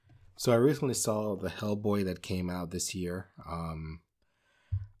So I recently saw the Hellboy that came out this year. I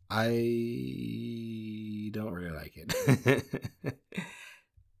don't really like it.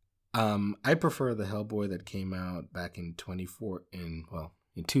 I prefer the Hellboy that came out back in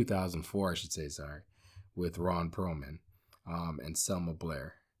 2004, I should say, sorry, with Ron Perlman, and Selma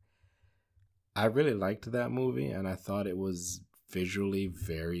Blair. I really liked that movie, and I thought it was visually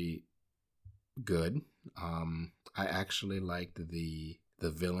very good. I actually liked the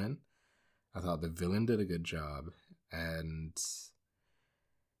villain. I thought the villain did a good job, and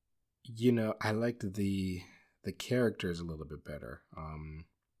I liked the characters a little bit better.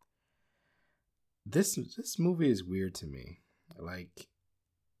 This movie is weird to me. Like,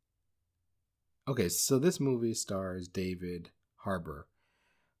 okay, so this movie stars David Harbour,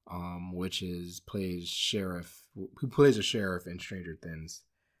 who plays a sheriff in Stranger Things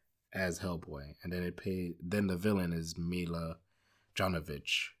as Hellboy, and then the villain is Mila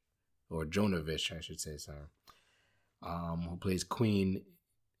Jovovich, or Jonovich, I should say, sorry, who plays Queen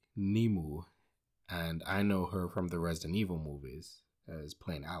Nemu, and I know her from the Resident Evil movies as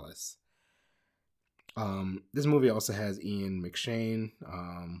playing Alice. This movie also has Ian McShane,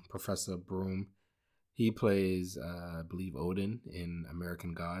 Professor Broom. He plays, I believe, Odin in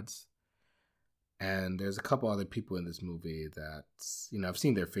American Gods. And there's a couple other people in this movie that, I've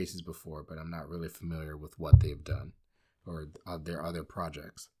seen their faces before, but I'm not really familiar with what they've done or their other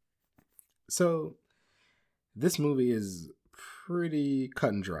projects. So this movie is pretty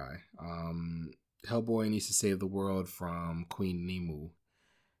cut and dry. Hellboy needs to save the world from Queen Nemu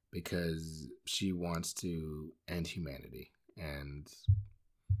because she wants to end humanity, and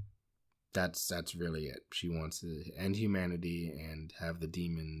that's really it. She wants to end humanity and have the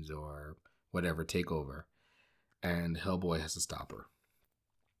demons or whatever take over, and Hellboy has to stop her.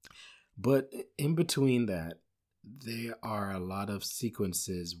 But in between that, there are a lot of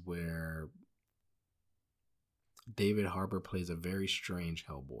sequences where David Harbour plays a very strange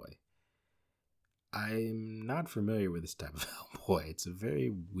Hellboy. I'm not familiar with this type of Hellboy. It's a very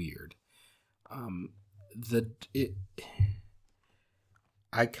weird. I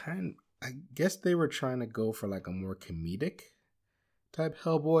guess they were trying to go for like a more comedic type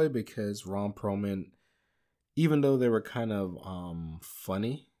Hellboy, because Ron Perlman, even though there were kind of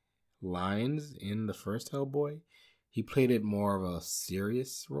funny lines in the first Hellboy, he played it more of a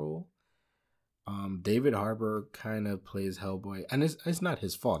serious role. David Harbour kind of plays Hellboy, and it's not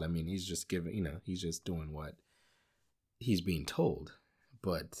his fault. I mean, he's just he's just doing what he's being told.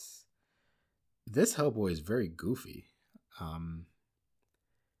 But this Hellboy is very goofy, and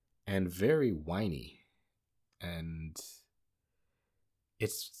very whiny, and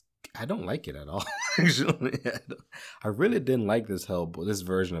I don't like it at all. Actually, I really didn't like this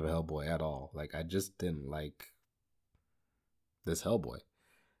version of Hellboy at all. Like, I just didn't like this Hellboy.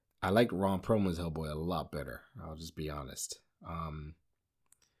 I liked Ron Perlman's Hellboy a lot better. I'll just be honest.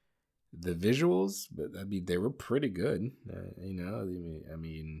 The visuals, they were pretty good. I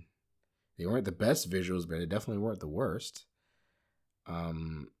mean, they weren't the best visuals, but they definitely weren't the worst.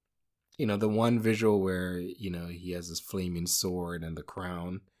 The one visual where he has this flaming sword and the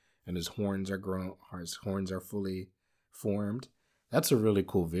crown, and his horns are fully formed. That's a really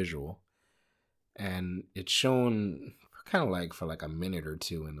cool visual, and it's shown kind of like for like a minute or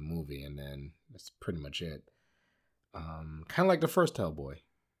two in the movie, and then that's pretty much it. Kind of like the first Hellboy,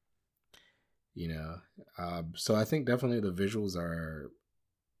 so I think definitely the visuals are,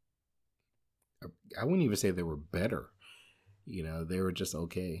 I wouldn't even say they were better. They were just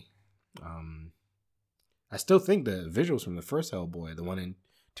okay. I still think the visuals from the first Hellboy, the one in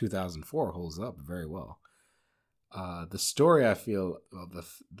 2004, holds up very well. The story, I feel, of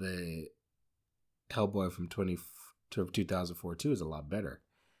the Hellboy from 2004 too is a lot better.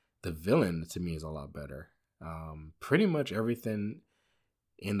 The villain, to me, is a lot better. Pretty much everything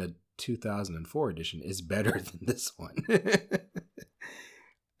in the 2004 edition is better than this one.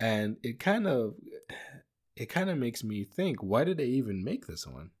 And it kind of makes me think, why did they even make this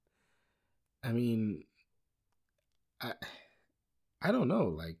one? I mean, I don't know.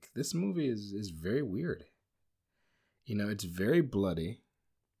 Like, this movie is very weird. It's very bloody,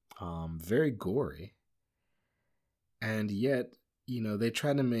 very gory, and yet, they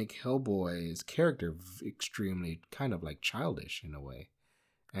try to make Hellboy's character extremely kind of like childish in a way,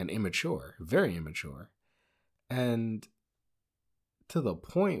 and immature, very immature, and to the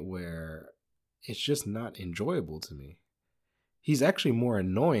point where it's just not enjoyable to me. He's actually more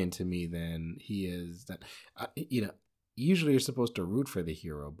annoying to me than he is that, usually you're supposed to root for the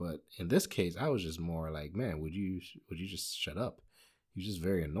hero, but in this case, I was just more like, man, would you just shut up? He's just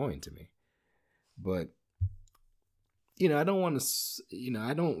very annoying to me. But I don't want to,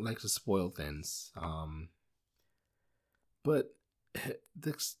 I don't like to spoil things. But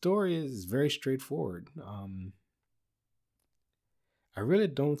the story is very straightforward. I really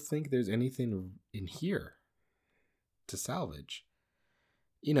don't think there's anything in here to salvage.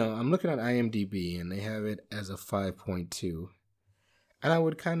 I'm looking at IMDb and they have it as a 5.2. And I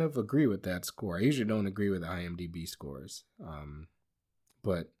would kind of agree with that score. I usually don't agree with IMDb scores.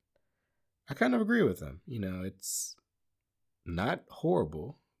 But I kind of agree with them. It's not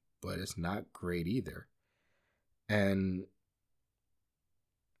horrible, but it's not great either. And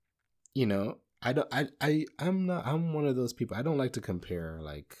I'm one of those people. I don't like to compare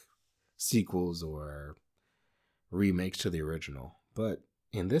like sequels or remakes to the original. But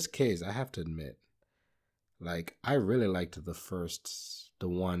in this case, I have to admit, like, I really liked the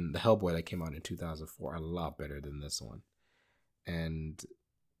Hellboy that came out in 2004 a lot better than this one. And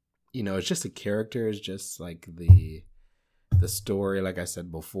it's just the character, it's just like the story, like I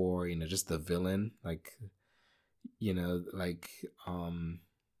said before, just the villain, like Mila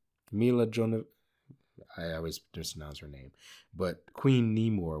Jovovich, I always mispronounce her name, but Queen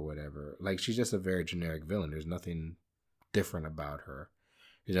Nemo or whatever, like, she's just a very generic villain. There's nothing different about her.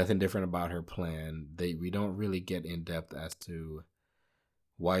 There's nothing different about her plan. We don't really get in depth as to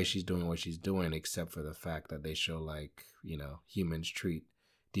why she's doing what she's doing, except for the fact that they show, like, humans treat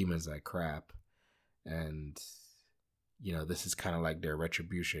demons like crap, and this is kind of like their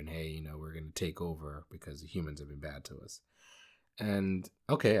retribution. Hey, we're gonna take over because the humans have been bad to us. And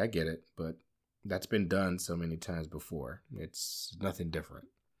okay, I get it, but that's been done so many times before. It's nothing different.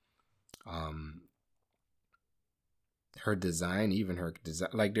 Her design,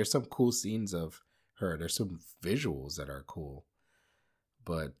 like, there's some cool scenes of her. There's some visuals that are cool,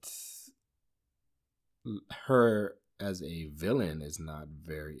 but her as a villain is not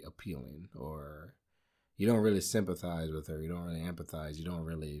very appealing, or you don't really sympathize with her. You don't really empathize. You don't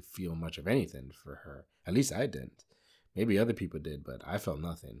really feel much of anything for her. At least I didn't. Maybe other people did, but I felt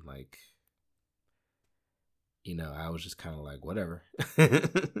nothing. Like, I was just kind of like, whatever.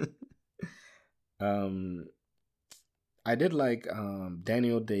 I did like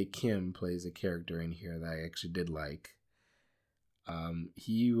Daniel Day Kim plays a character in here that I actually did like.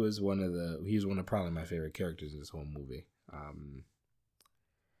 He was probably my favorite characters in this whole movie.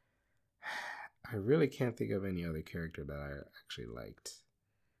 I really can't think of any other character that I actually liked.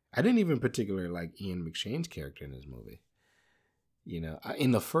 I didn't even particularly like Ian McShane's character in this movie.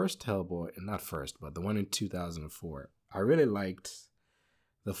 In the first Hellboy, not first, but the one in 2004, I really liked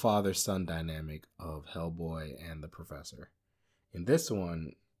the father-son dynamic of Hellboy and the Professor. In this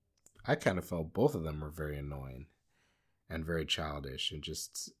one, I kind of felt both of them were very annoying and very childish, and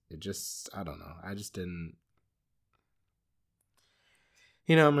I don't know. I just didn't.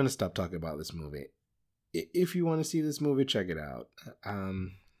 I'm going to stop talking about this movie. If you want to see this movie, check it out.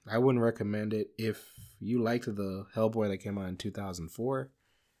 I wouldn't recommend it. If you liked the Hellboy that came out in 2004,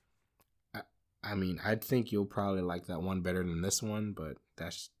 I mean, I think you'll probably like that one better than this one, but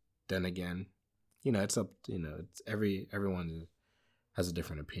then again, it's up, it's everyone has a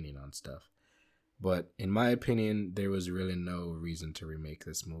different opinion on stuff. But in my opinion, there was really no reason to remake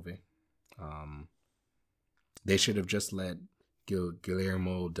this movie. They should have just let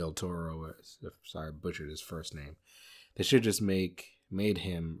Guillermo del Toro, sorry, I butchered his first name. They should just made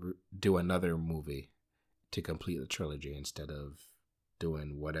him do another movie to complete the trilogy instead of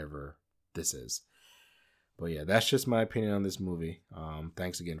doing whatever this is. But yeah, that's just my opinion on this movie.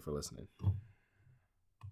 Thanks again for listening.